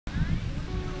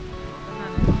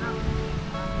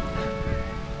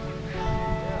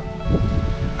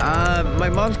My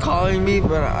mom's calling me,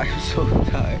 but I'm so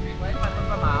tired.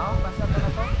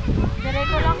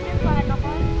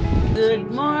 Good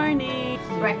morning.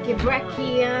 Brekkie.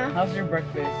 How's your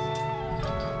breakfast?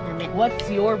 What's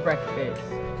your breakfast?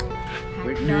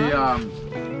 With the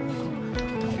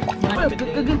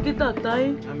Kagad kita,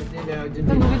 tay.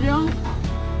 Kagad yung.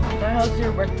 Tay, how's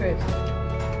your breakfast?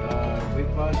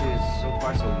 breakfast is so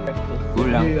far so good.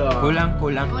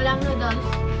 Kulang noodles.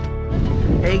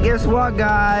 Hey, guess what,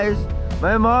 guys?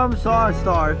 My mom saw a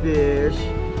starfish.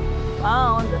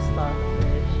 Found the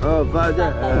starfish. Oh, but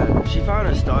she found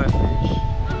a starfish.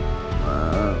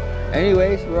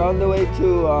 Anyways, we're on the way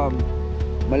to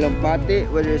Malumpati,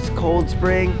 which is cold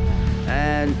spring,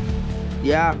 and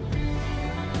yeah,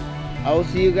 I will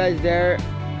see you guys there.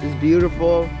 It's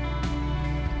beautiful.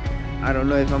 I don't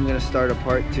know if I'm gonna start a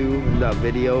part 2 in that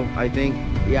video. I think,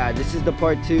 yeah, this is the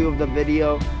part 2 of the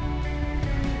video.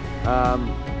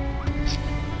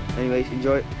 Anyways,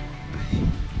 enjoy.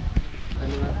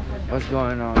 What's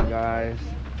going on, guys?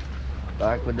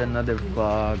 Back with another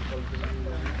vlog.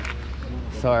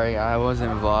 Sorry, I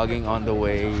wasn't vlogging on the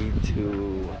way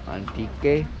to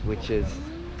Antique, which is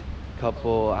a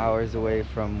couple hours away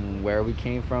from where we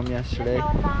came from yesterday.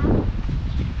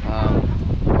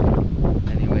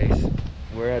 Anyways,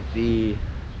 we're at the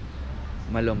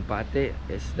Malumpati.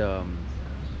 It's the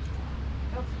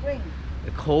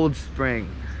cold spring,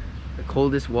 the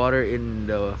coldest water in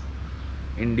the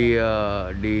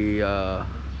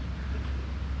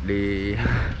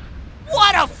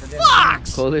What a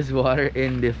fox! coldest water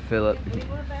in the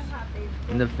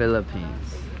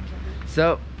Philippines.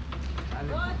 So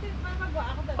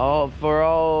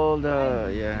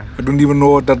yeah, I don't even know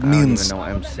what that I don't means. even know what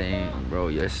I'm saying, bro.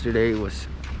 Yesterday was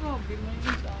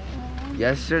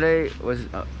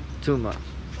too much.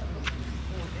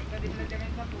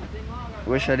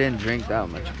 Wish I didn't drink that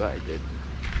much, but I did.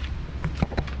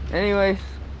 Anyways,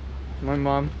 my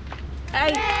mom.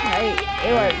 Hey,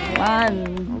 it was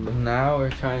fun. Now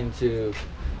we're trying to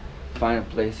find a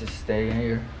place to stay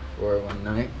here for one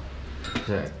night.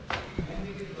 So,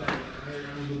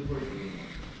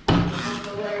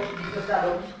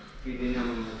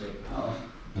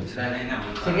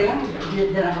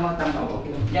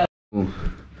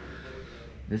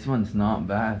 this one's not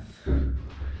bad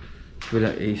with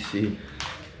an AC.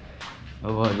 How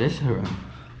about this room?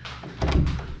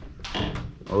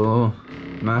 Oh,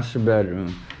 master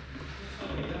bedroom.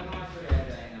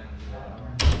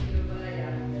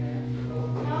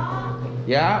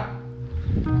 Yeah.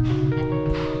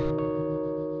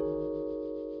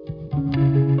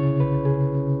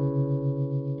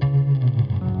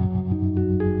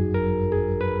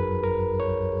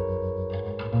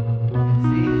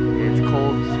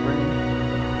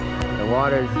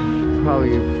 Water's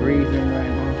probably freezing right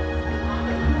now,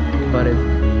 but it's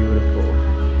beautiful.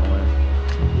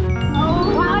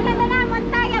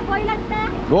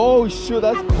 Oh shoot,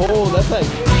 that's cold. That's like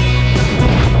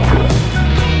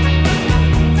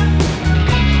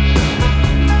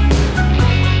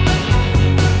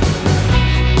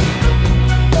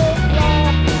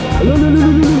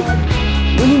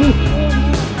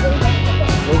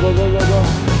go.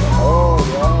 Oh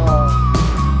yeah.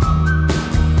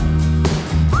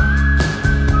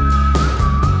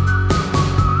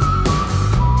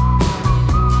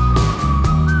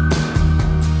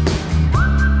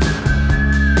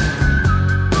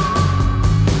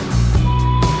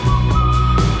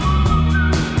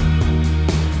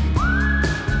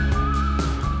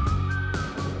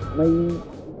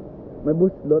 May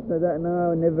buslot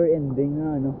na never ending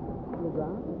na ano.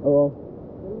 Oo.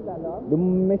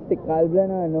 Domestic calbla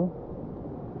na ano.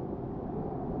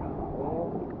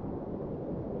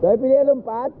 Dahil pili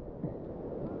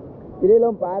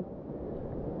lompat.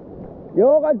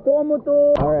 Yo, kanto mo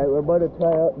to. Alright, we're about to try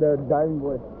out the diving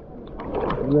board.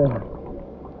 Yeah.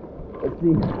 Let's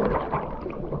see.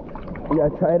 Yeah,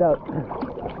 try it out.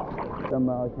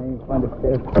 Somehow I can't even find the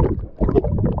stairs.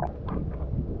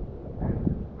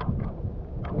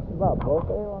 About both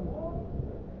of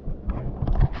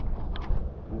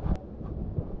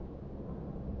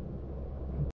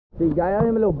si gaya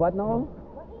ni malubat na ako.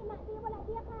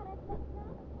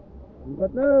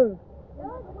 Lubat na.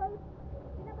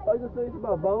 Ay, gusto yung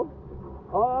sa babaw?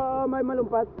 Oo, may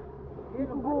malumpat.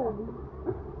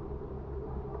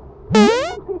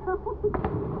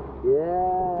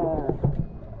 Yeah.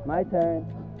 My turn.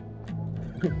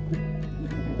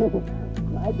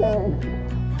 My turn.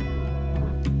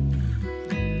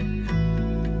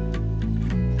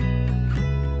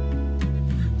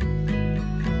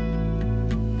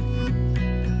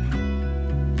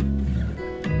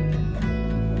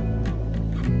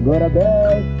 Go to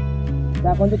bed.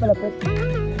 Sa konti palapit.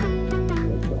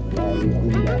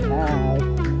 In the house.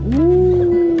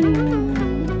 Woo!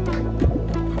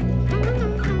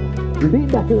 Hindi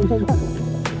dahil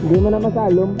hindi mo na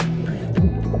masalom.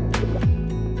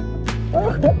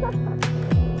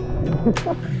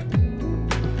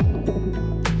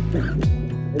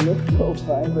 It looks so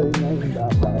fun, but it's not even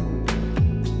that bad.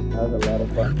 That was a lot of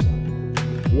fun.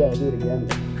 You gotta do it again.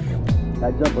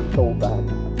 That jump was so bad.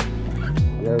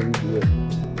 You gotta redo it.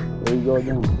 There you go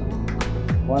again.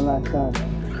 One last time.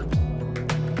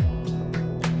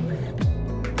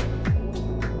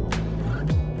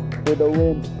 For the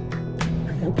win.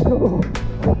 Let's go.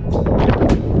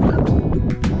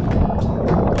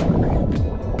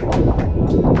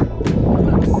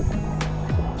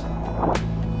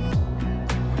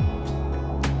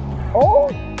 Oh!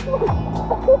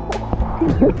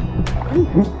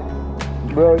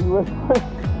 Bro, you went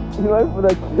for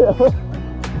the kill.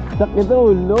 Sakit sa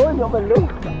ulo, nakalo.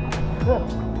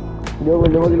 Hindi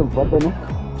ako lumpat, ano?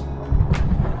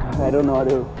 I don't know how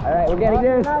to. Alright, we're getting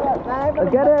this. Let's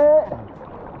get it!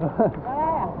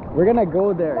 We're gonna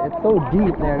go there. It's so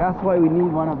deep there. That's why we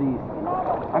need one of these.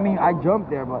 I mean, I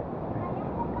jumped there, but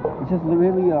it's just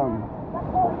really,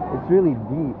 it's really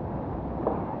deep.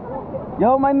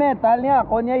 Yo, may metal niya.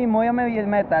 Konya imo yung may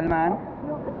metal, man.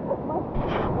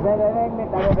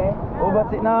 Oh,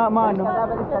 but na mano.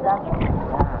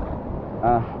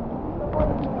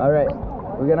 Alright.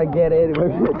 We're gonna get in. We're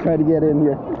gonna try to get in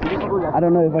here. I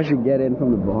don't know if I should get in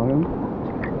from the bottom.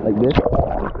 Like this.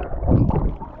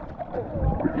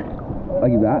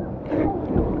 Like that.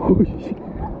 Oh shit.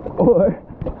 Or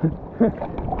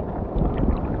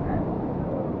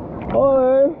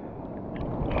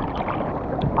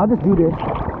I'll just do this.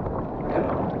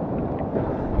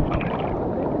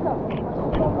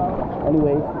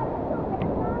 Anyways.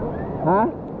 Huh?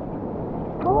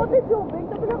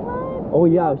 Oh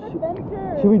yeah.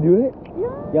 Should we do it? Yeah.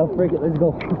 Yeah, frick it. Let's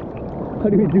go. How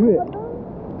do we do it?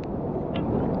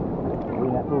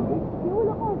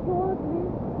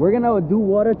 We're gonna do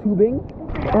water tubing.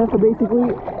 And so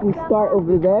basically, we start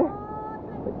over there.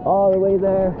 All the way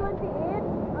there.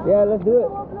 Yeah, let's do it.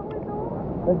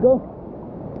 Let's go.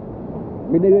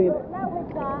 We're doing it.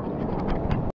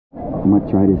 I'm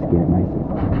gonna try this get myself.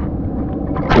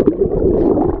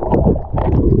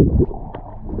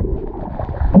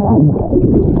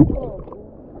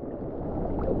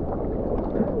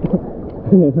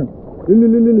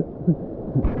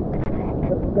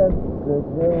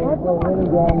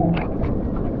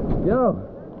 Yo,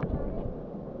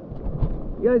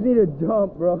 you guys need to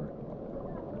jump, bro.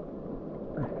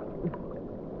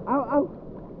 Ow, ow.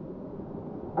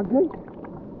 Okay.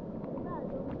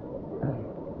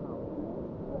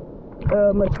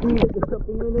 My feet, there's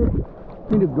something in it. I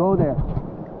need to go there.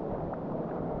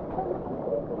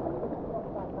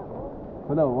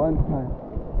 For that one time.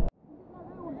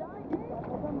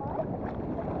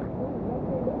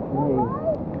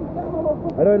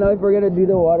 I don't know if we're gonna do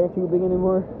the water tubing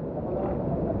anymore.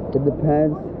 It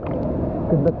depends.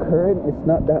 Because the current is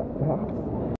not that fast.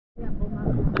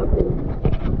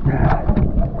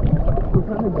 We're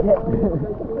trying to get there.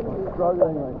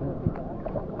 Struggling right now.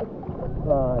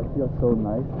 It feels so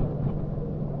nice.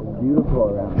 It's beautiful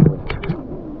around here.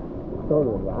 It's so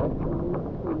relaxing.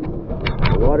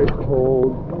 The water's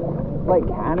cold. It's like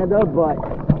Canada, but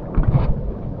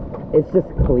it's just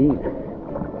clean.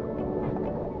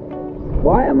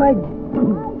 Why am I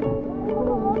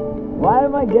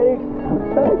getting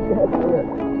here?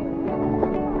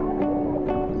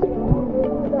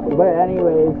 But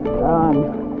anyways,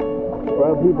 for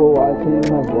all people watching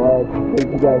my vlog,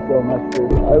 thank you guys so much for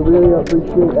it. I really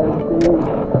appreciate everything.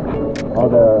 All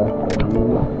the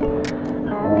views.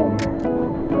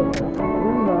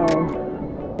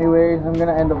 Anyways, I'm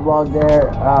gonna end the vlog there.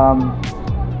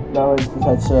 That was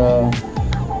such a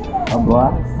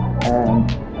blast,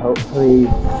 and hopefully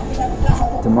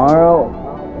tomorrow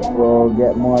we'll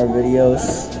get more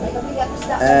videos.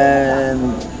 And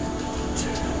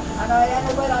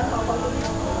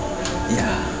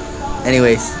yeah.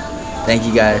 Anyways, thank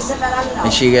you guys.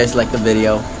 Make sure you guys like the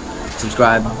video,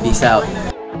 subscribe, peace out.